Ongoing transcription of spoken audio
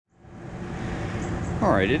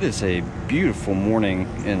Alright, it is a beautiful morning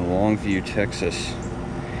in Longview, Texas.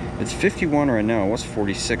 It's 51 right now, it was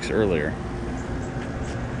 46 earlier.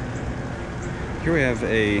 Here we have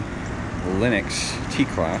a Lennox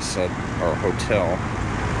T-Class at our hotel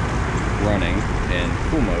running in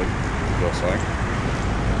cool mode, it looks like.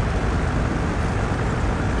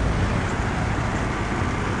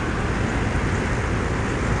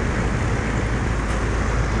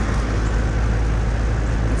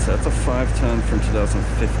 That's a 5-ton from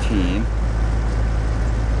 2015.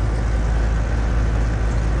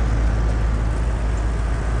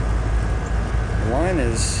 The line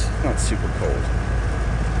is not super cold.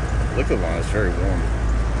 The liquid line is very warm.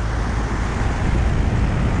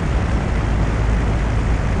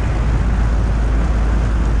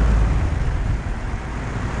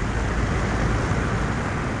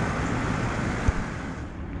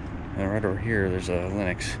 And right over here, there's a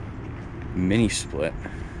Lennox mini split.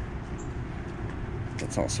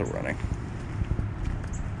 That's also running.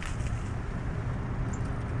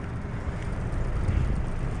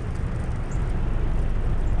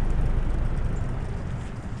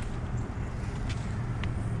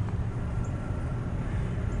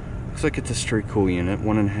 Looks like it's a straight cool unit,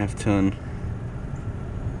 1.5 ton.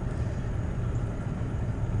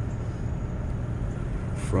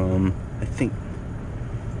 From, I think,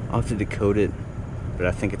 I'll have to decode it, but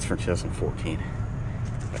I think it's from 2014.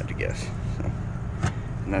 I had to guess. So.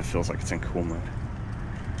 And that feels like it's in cool mode.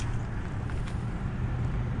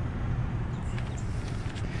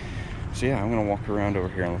 So yeah, I'm gonna walk around over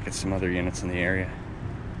here and look at some other units in the area.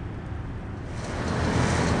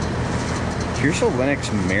 Here's a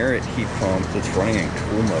Lennox Merit heat pump that's running in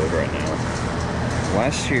cool mode right now.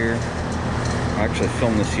 Last year, I actually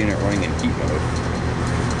filmed this unit running in heat mode.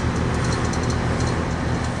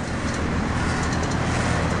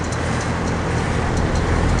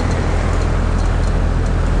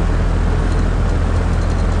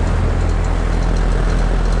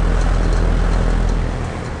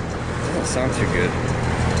 Sound too good.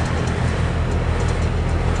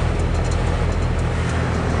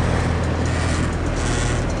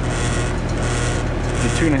 The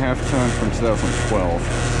 2.5 ton from 2012.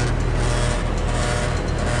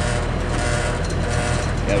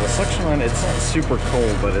 Yeah, the suction line, it's not super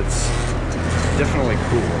cold, but it's definitely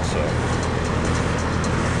cool, so.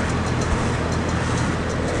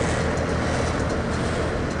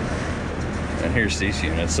 And here's these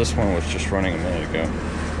units. This one was just running a minute ago.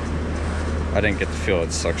 I didn't get to feel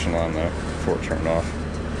its suction line though before it turned off.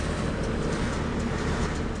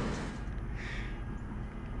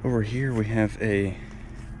 Over here we have a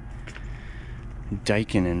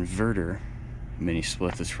Daikin inverter mini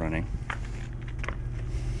split that's running.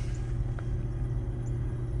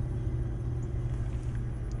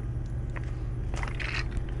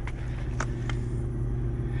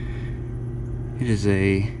 It is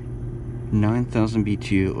a 9,000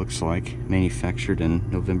 BTU, it looks like, manufactured in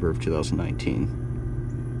November of 2019.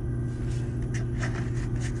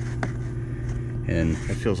 And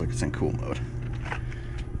it feels like it's in cool mode.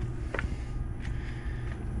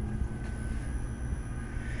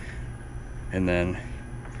 And then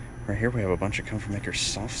right here we have a bunch of Comfortmaker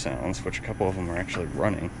SoftSounds, which a couple of them are actually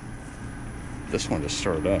running. This one just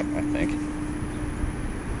started up, I think.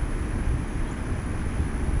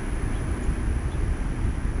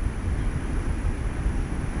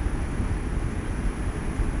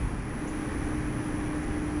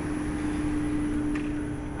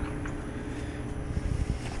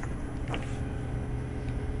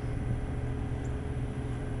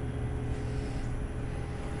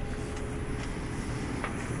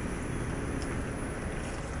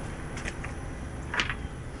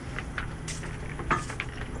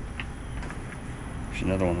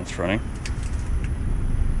 Another one that's running.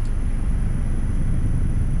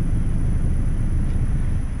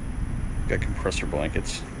 Got compressor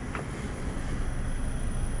blankets.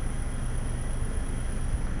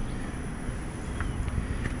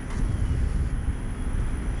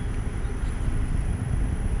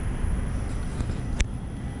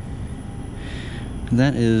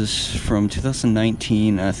 That is from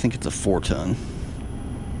 2019. I think it's a 4-ton.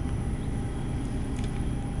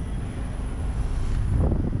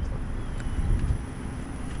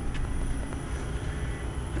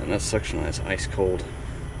 And that suction line is ice cold.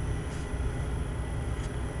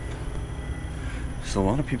 So a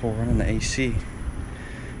lot of people running the AC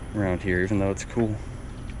around here, even though it's cool.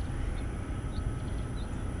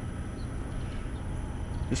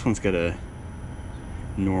 This one's got a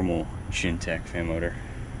normal Shintech fan motor.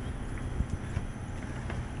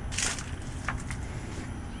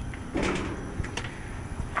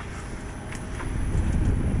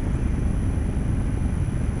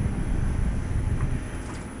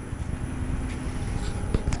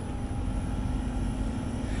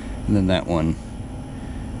 And then that one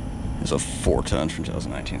is a 4-ton from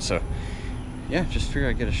 2019. So yeah, just figure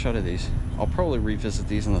I'd get a shot of these. I'll probably revisit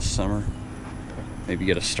these in the summer. Maybe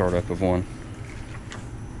get a startup of one.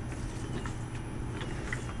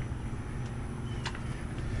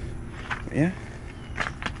 But yeah,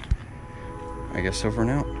 I guess over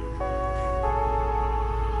and out.